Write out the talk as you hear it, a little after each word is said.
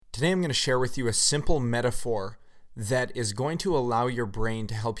Today I'm going to share with you a simple metaphor that is going to allow your brain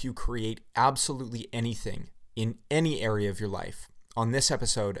to help you create absolutely anything in any area of your life on this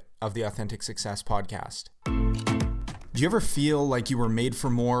episode of the Authentic Success Podcast. Do you ever feel like you were made for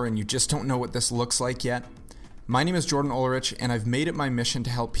more and you just don't know what this looks like yet? My name is Jordan Ulrich, and I've made it my mission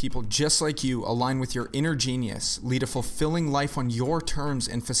to help people just like you align with your inner genius, lead a fulfilling life on your terms,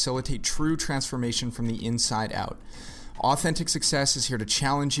 and facilitate true transformation from the inside out. Authentic Success is here to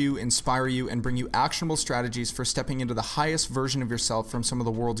challenge you, inspire you, and bring you actionable strategies for stepping into the highest version of yourself from some of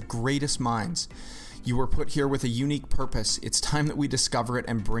the world's greatest minds. You were put here with a unique purpose. It's time that we discover it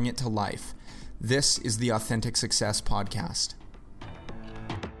and bring it to life. This is the Authentic Success Podcast.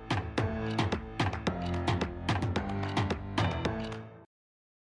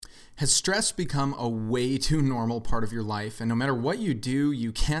 Has stress become a way too normal part of your life? And no matter what you do,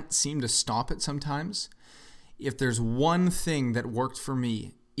 you can't seem to stop it sometimes? If there's one thing that worked for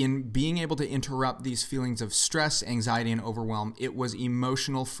me in being able to interrupt these feelings of stress, anxiety, and overwhelm, it was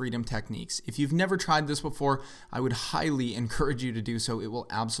emotional freedom techniques. If you've never tried this before, I would highly encourage you to do so. It will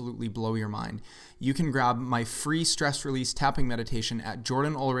absolutely blow your mind. You can grab my free stress release tapping meditation at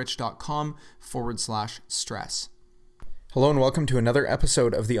jordanulrich.com/stress. Hello and welcome to another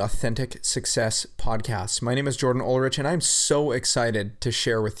episode of the Authentic Success Podcast. My name is Jordan Ulrich, and I'm so excited to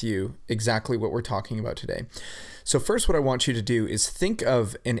share with you exactly what we're talking about today. So first, what I want you to do is think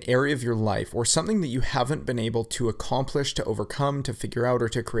of an area of your life or something that you haven't been able to accomplish, to overcome, to figure out, or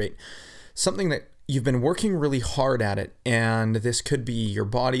to create. Something that you've been working really hard at it, and this could be your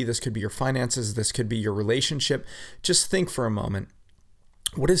body, this could be your finances, this could be your relationship. Just think for a moment.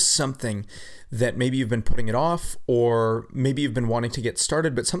 What is something that maybe you've been putting it off, or maybe you've been wanting to get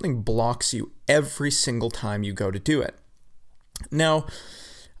started, but something blocks you every single time you go to do it? Now,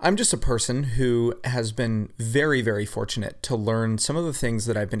 I'm just a person who has been very, very fortunate to learn some of the things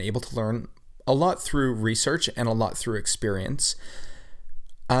that I've been able to learn a lot through research and a lot through experience.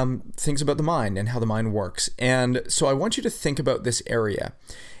 Things about the mind and how the mind works. And so I want you to think about this area.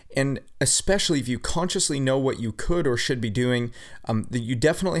 And especially if you consciously know what you could or should be doing, that you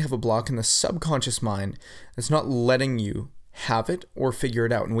definitely have a block in the subconscious mind that's not letting you have it or figure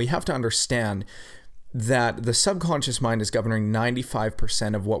it out. And we have to understand that the subconscious mind is governing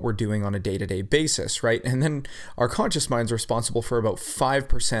 95% of what we're doing on a day-to-day basis, right? And then our conscious mind is responsible for about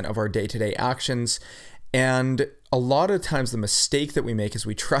 5% of our day-to-day actions. And a lot of times the mistake that we make is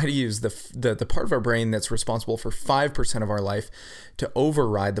we try to use the part of our brain that's responsible for 5% of our life to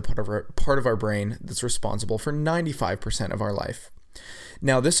override the part of our brain that's responsible for 95% of our life.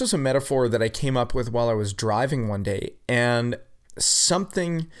 Now, this is a metaphor that I came up with while I was driving one day, and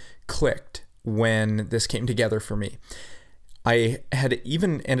something clicked when this came together for me. I had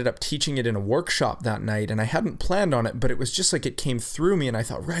even ended up teaching it in a workshop that night, and I hadn't planned on it, but it was just like it came through me, and I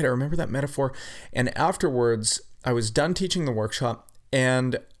thought, right, I remember that metaphor. And afterwards, I was done teaching the workshop,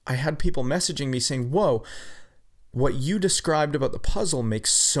 and I had people messaging me saying, whoa, what you described about the puzzle makes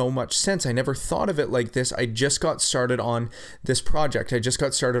so much sense. I never thought of it like this. I just got started on this project. I just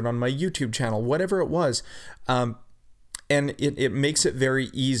got started on my YouTube channel, whatever it was. And it makes it very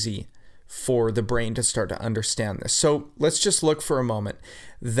easy for the brain to start to understand this. So let's just look for a moment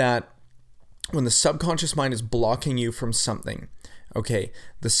that when the subconscious mind is blocking you from something, okay,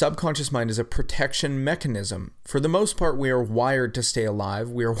 the subconscious mind is a protection mechanism. For the most part, we are wired to stay alive.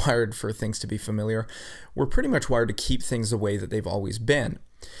 We are wired for things to be familiar. We're pretty much wired to keep things the way that they've always been.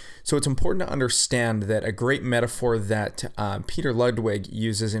 So it's important to understand that a great metaphor that Peter Ludwig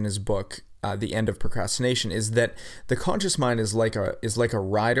uses in his book, The End of Procrastination, is that the conscious mind is like a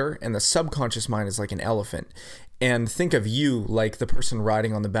rider, and the subconscious mind is like an elephant. And think of you like the person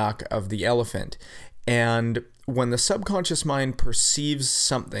riding on the back of the elephant. And when the subconscious mind perceives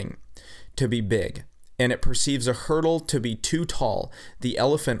something to be big, and it perceives a hurdle to be too tall, the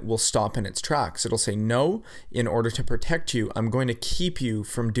elephant will stop in its tracks. It'll say, no, in order to protect you, I'm going to keep you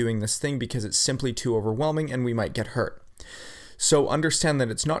from doing this thing because it's simply too overwhelming and we might get hurt. So understand that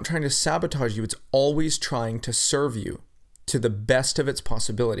it's not trying to sabotage you, it's always trying to serve you to the best of its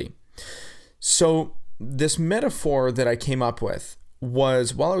possibility. So this metaphor that I came up with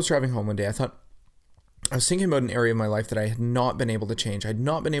was, while I was driving home one day, I was thinking about an area of my life that I had not been able to change. I had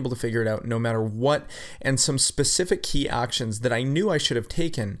not been able to figure it out no matter what, and some specific key actions that I knew I should have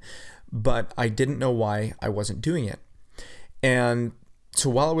taken, but I didn't know why I wasn't doing it. And so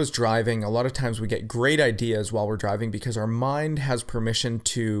while I was driving, a lot of times we get great ideas while we're driving because our mind has permission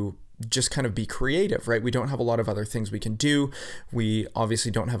to just kind of be creative, right? We don't have a lot of other things we can do. We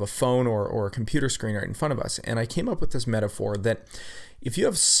obviously don't have a phone or a computer screen right in front of us. And I came up with this metaphor that if you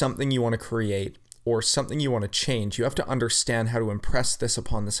have something you want to create, or something you want to change, you have to understand how to impress this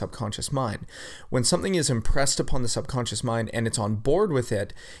upon the subconscious mind. When something is impressed upon the subconscious mind and it's on board with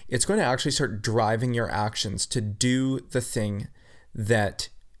it, it's going to actually start driving your actions to do the thing that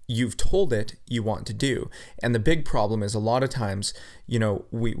you've told it you want to do. And the big problem is a lot of times,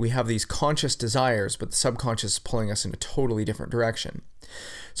 we have these conscious desires, but the subconscious is pulling us in a totally different direction.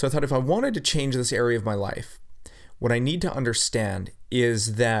 So I thought, if I wanted to change this area of my life, what I need to understand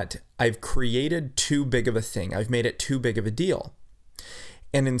is that I've created too big of a thing. I've made it too big of a deal.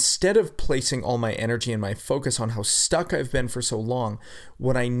 And instead of placing all my energy and my focus on how stuck I've been for so long,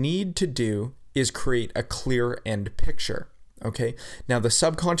 what I need to do is create a clear end picture. Okay. Now, the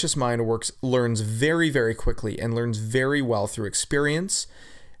subconscious mind learns very, very quickly and learns very well through experience,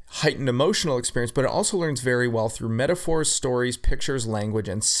 heightened emotional experience, but it also learns very well through metaphors, stories, pictures, language,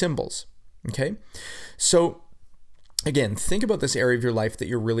 and symbols. Okay. So again, think about this area of your life that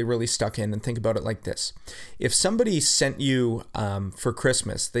you're really, really stuck in, and think about it like this. If somebody sent you, for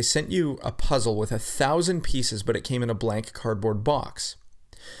Christmas, they sent you a puzzle with 1,000 pieces, but it came in a blank cardboard box.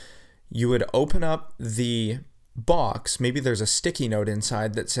 You would open up the box, maybe there's a sticky note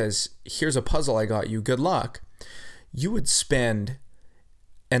inside that says, "Here's a puzzle I got you, good luck." You would spend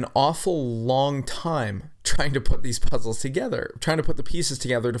an awful long time trying to put these puzzles together, trying to put the pieces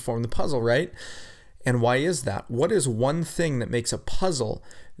together to form the puzzle, right? And why is that? What is one thing that makes a puzzle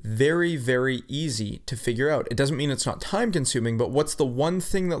very, very easy to figure out? It doesn't mean it's not time consuming, but what's the one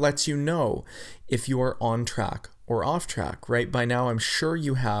thing that lets you know if you are on track or off track, right? By now, I'm sure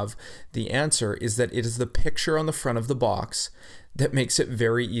you have the answer, is that it is the picture on the front of the box that makes it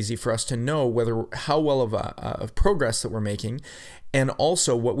very easy for us to know how well of progress that we're making, and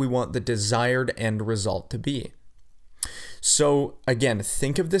also what we want the desired end result to be. So again,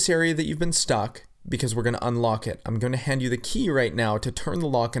 think of this area that you've been stuck, because we're going to unlock it. I'm going to hand you the key right now to turn the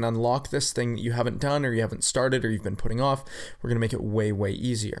lock and unlock this thing that you haven't done, or you haven't started, or you've been putting off. We're going to make it way, way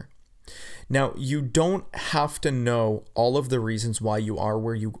easier. Now, you don't have to know all of the reasons why you are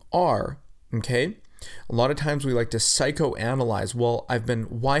where you are, okay? A lot of times we like to psychoanalyze,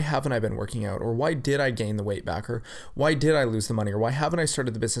 why haven't I been working out? Or why did I gain the weight back? Or why did I lose the money? Or why haven't I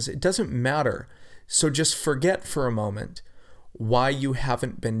started the business? It doesn't matter. So just forget for a moment why you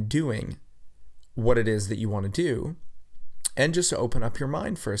haven't been doing what it is that you want to do, and just open up your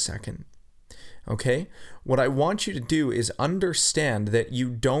mind for a second. Okay? What I want you to do is understand that you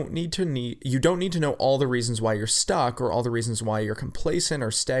don't need to know all the reasons why you're stuck, or all the reasons why you're complacent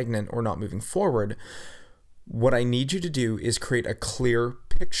or stagnant or not moving forward. What I need you to do is create a clear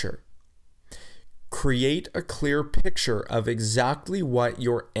picture. Create a clear picture of exactly what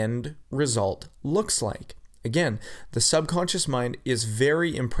your end result looks like. Again, the subconscious mind is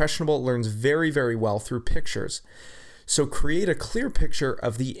very impressionable, learns very, very well through pictures. So create a clear picture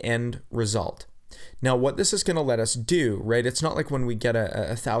of the end result. Now, what this is going to let us do, right? It's not like when we get a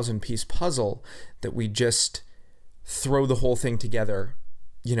 1,000-piece puzzle that we just throw the whole thing together,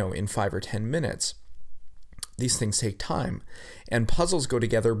 in 5 or 10 minutes. These things take time, and puzzles go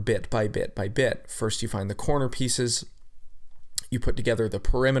together bit by bit by bit. First, you find the corner pieces, you put together the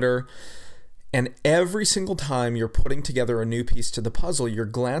perimeter, and every single time you're putting together a new piece to the puzzle, you're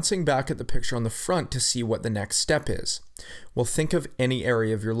glancing back at the picture on the front to see what the next step is. Well, think of any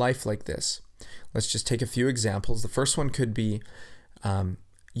area of your life like this. Let's just take a few examples. The first one could be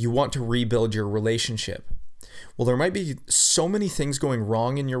you want to rebuild your relationship. Well, there might be so many things going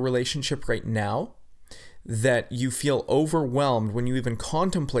wrong in your relationship right now that you feel overwhelmed when you even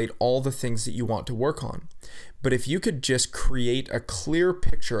contemplate all the things that you want to work on. But if you could just create a clear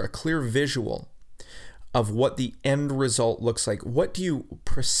picture, a clear visual of what the end result looks like, what do you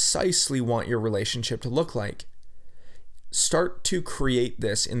precisely want your relationship to look like? Start to create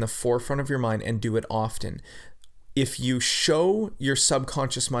this in the forefront of your mind and do it often. If you show your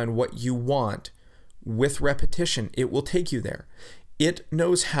subconscious mind what you want with repetition, it will take you there. It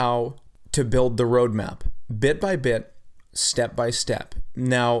knows how to build the roadmap, bit by bit, step by step.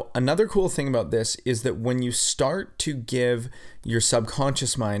 Now, another cool thing about this is that when you start to give your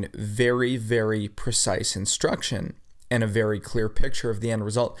subconscious mind very, very precise instruction and a very clear picture of the end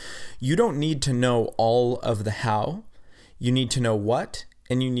result, you don't need to know all of the how. You need to know what,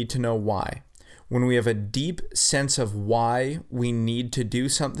 and you need to know why. When we have a deep sense of why we need to do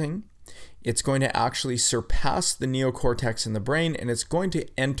something, it's going to actually surpass the neocortex in the brain, and it's going to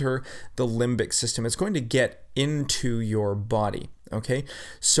enter the limbic system. It's going to get into your body, okay?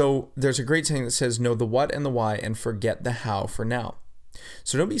 So there's a great saying that says, know the what and the why and forget the how for now.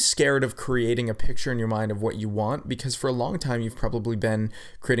 So don't be scared of creating a picture in your mind of what you want, because for a long time, you've probably been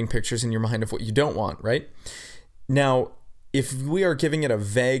creating pictures in your mind of what you don't want, right? Now, if we are giving it a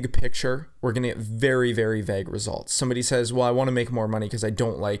vague picture, we're going to get very, very vague results. Somebody says, well, I want to make more money because I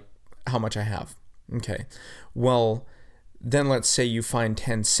don't like how much I have. Okay. Well, then let's say you find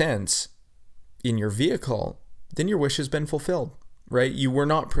 10 cents in your vehicle, then your wish has been fulfilled, right? You were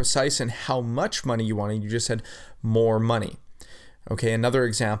not precise in how much money you wanted. You just said more money. Okay. Another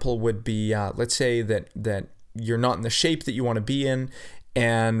example would be, let's say that you're not in the shape that you want to be in.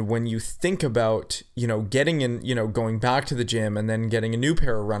 And when you think about, getting in, going back to the gym and then getting a new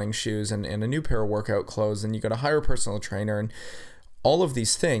pair of running shoes and a new pair of workout clothes, and you got to hire a personal trainer and all of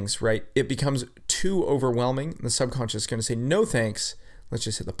these things, right? It becomes too overwhelming. The subconscious is going to say, no, thanks. Let's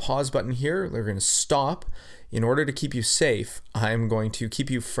just hit the pause button here. We're going to stop. In order to keep you safe, I'm going to keep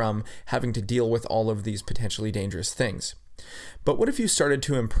you from having to deal with all of these potentially dangerous things. But what if you started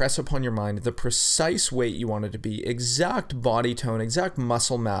to impress upon your mind the precise weight you wanted to be, exact body tone, exact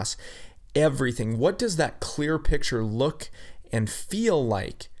muscle mass, everything? What does that clear picture look and feel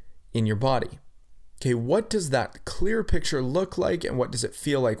like in your body? Okay, what does that clear picture look like, and what does it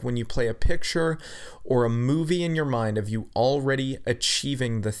feel like when you play a picture or a movie in your mind of you already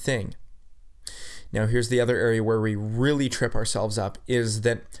achieving the thing? Now, here's the other area where we really trip ourselves up, is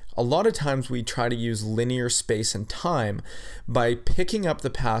that a lot of times we try to use linear space and time by picking up the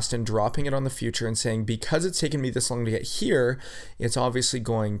past and dropping it on the future and saying, because it's taken me this long to get here, it's obviously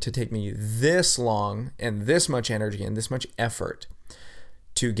going to take me this long and this much energy and this much effort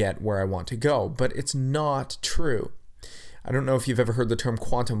to get where I want to go. But it's not true. I don't know if you've ever heard the term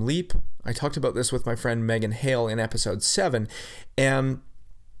quantum leap. I talked about this with my friend Megan Hale in episode 7. And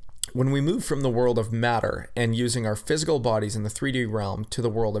when we move from the world of matter and using our physical bodies in the 3D realm to the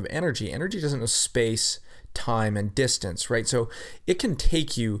world of energy, energy doesn't know space, time, and distance, right? So it can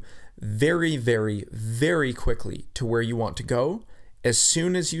take you very, very, very quickly to where you want to go as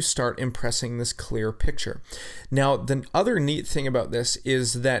soon as you start impressing this clear picture. Now, the other neat thing about this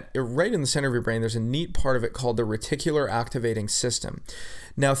is that right in the center of your brain, there's a neat part of it called the reticular activating system.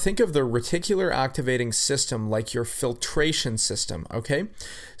 Now, think of the reticular activating system like your filtration system, okay?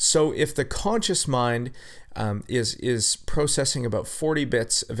 So if the conscious mind is processing about 40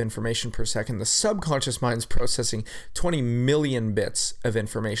 bits of information per second, the subconscious mind is processing 20 million bits of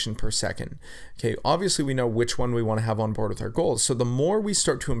information per second. Okay, obviously we know which one we want to have on board with our goals. So the more we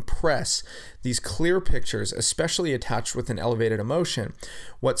start to impress these clear pictures, especially attached with an elevated emotion,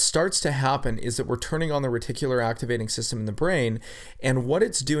 what starts to happen is that we're turning on the reticular activating system in the brain, and what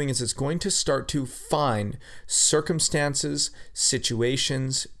it's doing is it's going to start to find circumstances,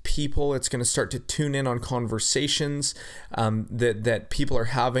 situations, people. It's going to start to tune in on conversations that people are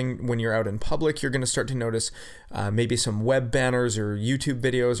having when you're out in public. You're going to start to notice maybe some web banners or YouTube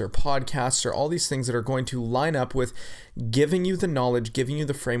videos or podcasts or all these things that are going to line up with giving you the knowledge, giving you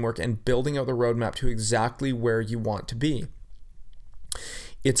the framework, and building out the roadmap to exactly where you want to be.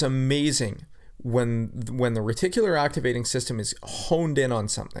 It's amazing when the reticular activating system is honed in on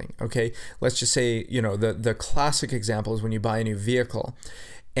something. Okay, let's just say, the classic example is when you buy a new vehicle,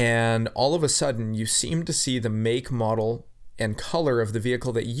 and all of a sudden you seem to see the make, model, and color of the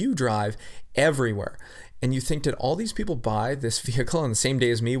vehicle that you drive everywhere. And you think, did all these people buy this vehicle on the same day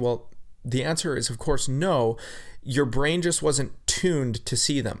as me? Well, the answer is, of course, no. Your brain just wasn't tuned to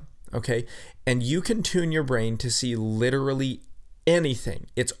see them, okay? And you can tune your brain to see literally anything.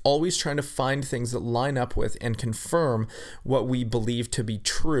 It's always trying to find things that line up with and confirm what we believe to be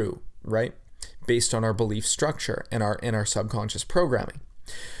true, right? Based on our belief structure and our subconscious programming.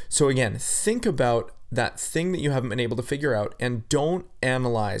 So again, think about that thing that you haven't been able to figure out, and don't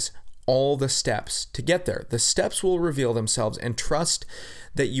analyze all the steps to get there. The steps will reveal themselves, and trust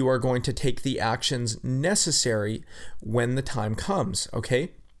that you are going to take the actions necessary when the time comes,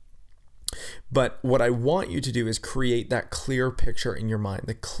 okay? But what I want you to do is create that clear picture in your mind,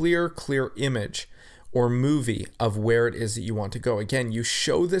 the clear image or movie of where it is that you want to go. Again, you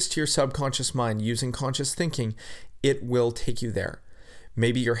show this to your subconscious mind using conscious thinking, it will take you there.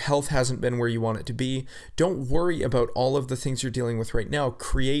 Maybe your health hasn't been where you want it to be. Don't worry about all of the things you're dealing with right now.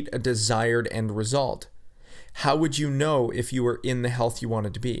 Create a desired end result. How would you know if you were in the health you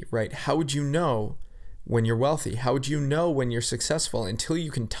wanted to be, right? How would you know when you're wealthy? How would you know when you're successful? Until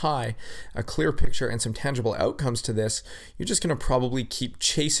you can tie a clear picture and some tangible outcomes to this, you're just going to probably keep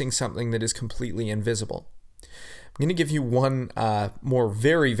chasing something that is completely invisible. I'm going to give you one more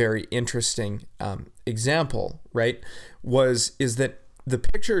very, very interesting example, right? Is that the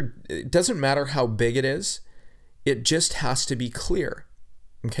picture, it doesn't matter how big it is, it just has to be clear,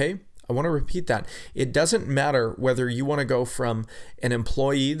 okay? I want to repeat that. It doesn't matter whether you want to go from an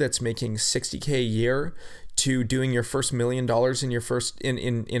employee that's making $60K a year to doing your first $1 million in your first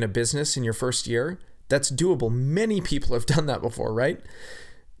in a business in your first year. That's doable. Many people have done that before, right?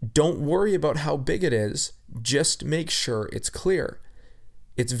 Don't worry about how big it is. Just make sure it's clear.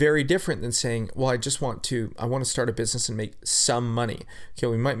 It's very different than saying, well, I want to start a business and make some money. Okay,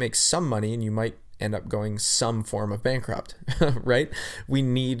 we might make some money and you might end up going some form of bankrupt, right? We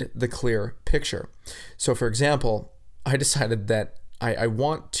need the clear picture. So for example, I decided that I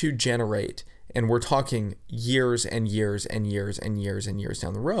want to generate, and we're talking years and years and years and years and years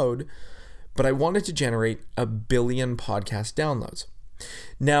down the road, but I wanted to generate 1 billion podcast downloads.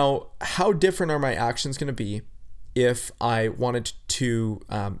 Now, how different are my actions going to be if I wanted to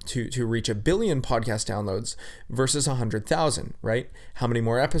reach 1 billion podcast downloads versus 100,000, right? How many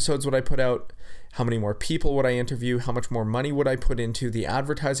more episodes would I put out? How many more people would I interview? How much more money would I put into the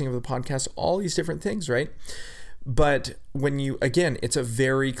advertising of the podcast? All these different things, right? But it's a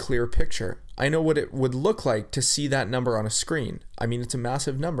very clear picture. I know what it would look like to see that number on a screen. I mean, it's a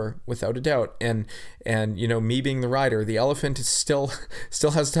massive number without a doubt. And me being the rider, the elephant is still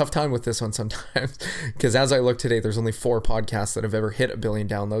has a tough time with this one sometimes. Because as I look today, there's only 4 podcasts that have ever hit 1 billion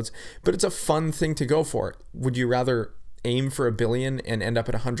downloads. But it's a fun thing to go for. Would you rather aim for 1 billion and end up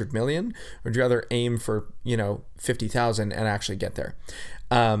at 100 million? Or would you rather aim for 50,000 and actually get there?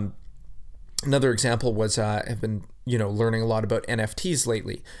 Another example was I've been learning a lot about NFTs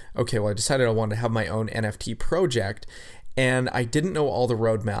lately. Okay, well, I decided I wanted to have my own NFT project, and I didn't know all the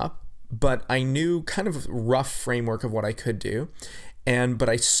roadmap, but I knew kind of a rough framework of what I could do. But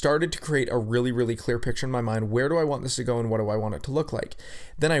I started to create a really, really clear picture in my mind. Where do I want this to go and what do I want it to look like?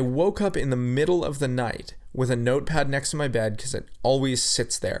 Then I woke up in the middle of the night with a notepad next to my bed because it always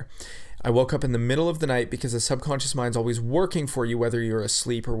sits there. I woke up in the middle of the night because the subconscious mind's always working for you, whether you're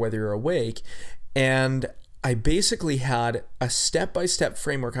asleep or whether you're awake. And I basically had a step-by-step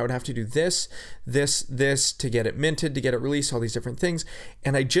framework. I would have to do this to get it minted, to get it released, all these different things.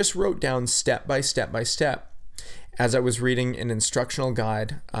 And I just wrote down step by step by step. As I was reading an instructional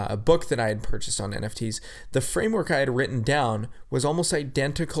guide, a book that I had purchased on NFTs, the framework I had written down was almost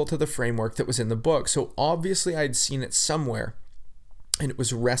identical to the framework that was in the book. So obviously I'd seen it somewhere, and it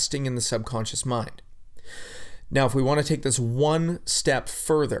was resting in the subconscious mind. Now, if we want to take this one step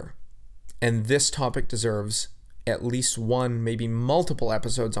further, and this topic deserves at least one, maybe multiple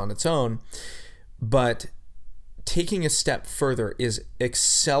episodes on its own, but taking a step further is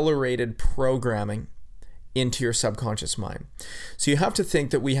accelerated programming into your subconscious mind. So you have to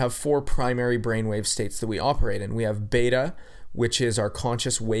think that we have 4 primary brainwave states that we operate in. We have beta, which is our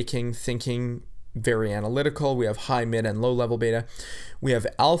conscious waking thinking, very analytical. We have high, mid, and low level beta. We have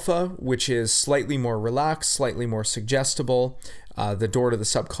alpha, which is slightly more relaxed, slightly more suggestible. The door to the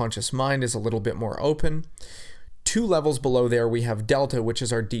subconscious mind is a little bit more open. 2 levels below there, we have delta, which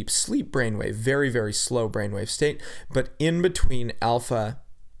is our deep sleep brainwave, very, very slow brainwave state. But in between alpha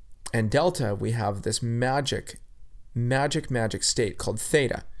and delta, we have this magic state called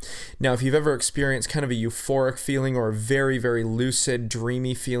theta. Now, if you've ever experienced kind of a euphoric feeling or a very, very lucid,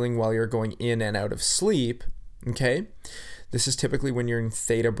 dreamy feeling while you're going in and out of sleep, okay, this is typically when you're in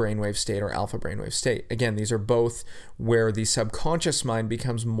theta brainwave state or alpha brainwave state. Again, these are both where the subconscious mind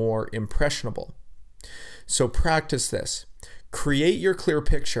becomes more impressionable. So practice this. Create your clear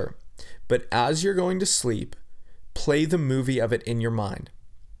picture, but as you're going to sleep, play the movie of it in your mind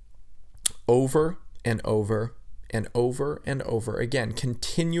over and over and over and over again.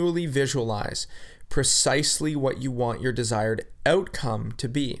 Continually visualize precisely what you want your desired outcome to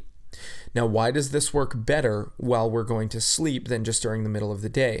be. Now, why does this work better while we're going to sleep than just during the middle of the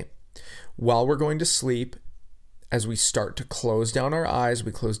day? While we're going to sleep, as we start to close down our eyes,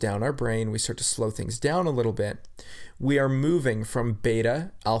 we close down our brain, we start to slow things down a little bit, we are moving from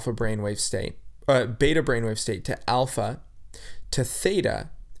beta brainwave state to alpha, to theta,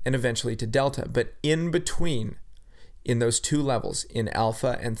 and eventually to delta. But in between, in those 2 levels, in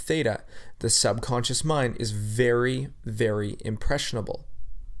alpha and theta, the subconscious mind is very, very impressionable.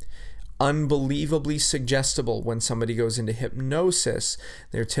 Unbelievably suggestible. When somebody goes into hypnosis,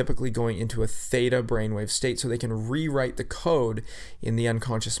 they're typically going into a theta brainwave state so they can rewrite the code in the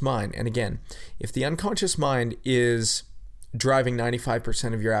unconscious mind. And again, if the unconscious mind is driving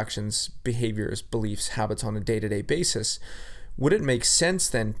 95% of your actions, behaviors, beliefs, habits on a day-to-day basis, would it make sense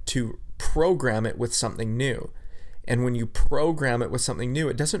then to program it with something new? And when you program it with something new,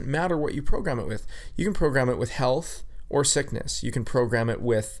 it doesn't matter what you program it with. You can program it with health or sickness. You can program it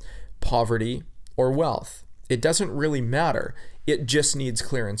with poverty or wealth. It doesn't really matter. It just needs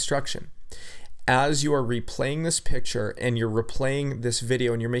clear instruction. As you are replaying this picture and you're replaying this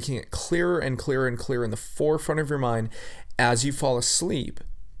video and you're making it clearer and clearer and clearer in the forefront of your mind as you fall asleep,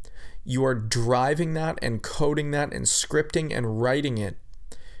 you are driving that and coding that and scripting and writing it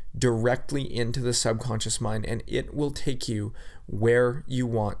directly into the subconscious mind, and it will take you where you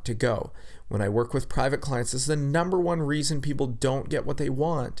want to go. When I work with private clients, this is the number one reason people don't get what they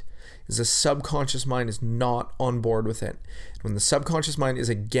want, is the subconscious mind is not on board with it. When the subconscious mind is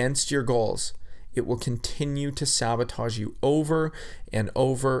against your goals, it will continue to sabotage you over and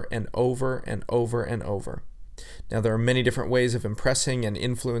over and over and over and over. Now, there are many different ways of impressing and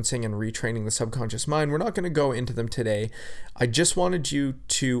influencing and retraining the subconscious mind. We're not going to go into them today. I just wanted you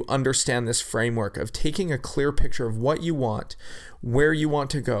to understand this framework of taking a clear picture of what you want, where you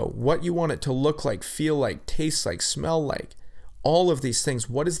want to go, what you want it to look like, feel like, taste like, smell like, all of these things.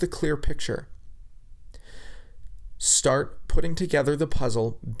 What is the clear picture? Start putting together the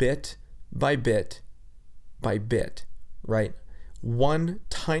puzzle bit by bit by bit, right? One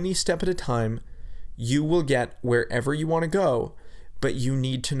tiny step at a time. You will get wherever you want to go, but you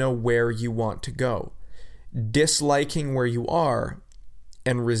need to know where you want to go. Disliking where you are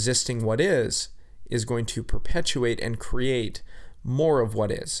and resisting what is going to perpetuate and create more of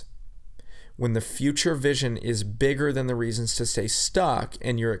what is. When the future vision is bigger than the reasons to stay stuck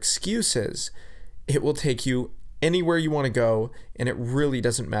and your excuses, it will take you anywhere you want to go, and it really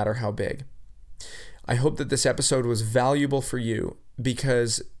doesn't matter how big. I hope that this episode was valuable for you,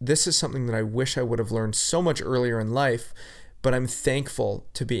 because this is something that I wish I would have learned so much earlier in life, but I'm thankful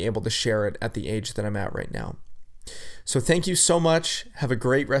to be able to share it at the age that I'm at right now. So thank you so much. Have a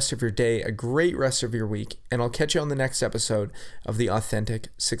great rest of your day, a great rest of your week, and I'll catch you on the next episode of the Authentic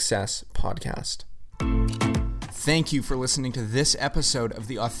Success Podcast. Thank you for listening to this episode of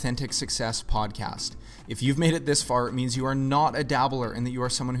the Authentic Success Podcast. If you've made it this far, it means you are not a dabbler and that you are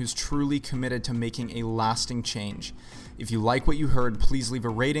someone who's truly committed to making a lasting change. If you like what you heard, please leave a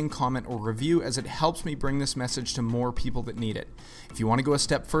rating, comment, or review, as it helps me bring this message to more people that need it. If you want to go a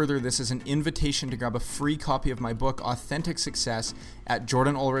step further, this is an invitation to grab a free copy of my book, Authentic Success, at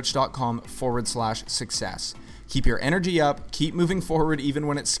jordanulrich.com/success. Keep your energy up, keep moving forward even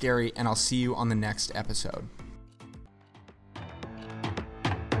when it's scary, and I'll see you on the next episode.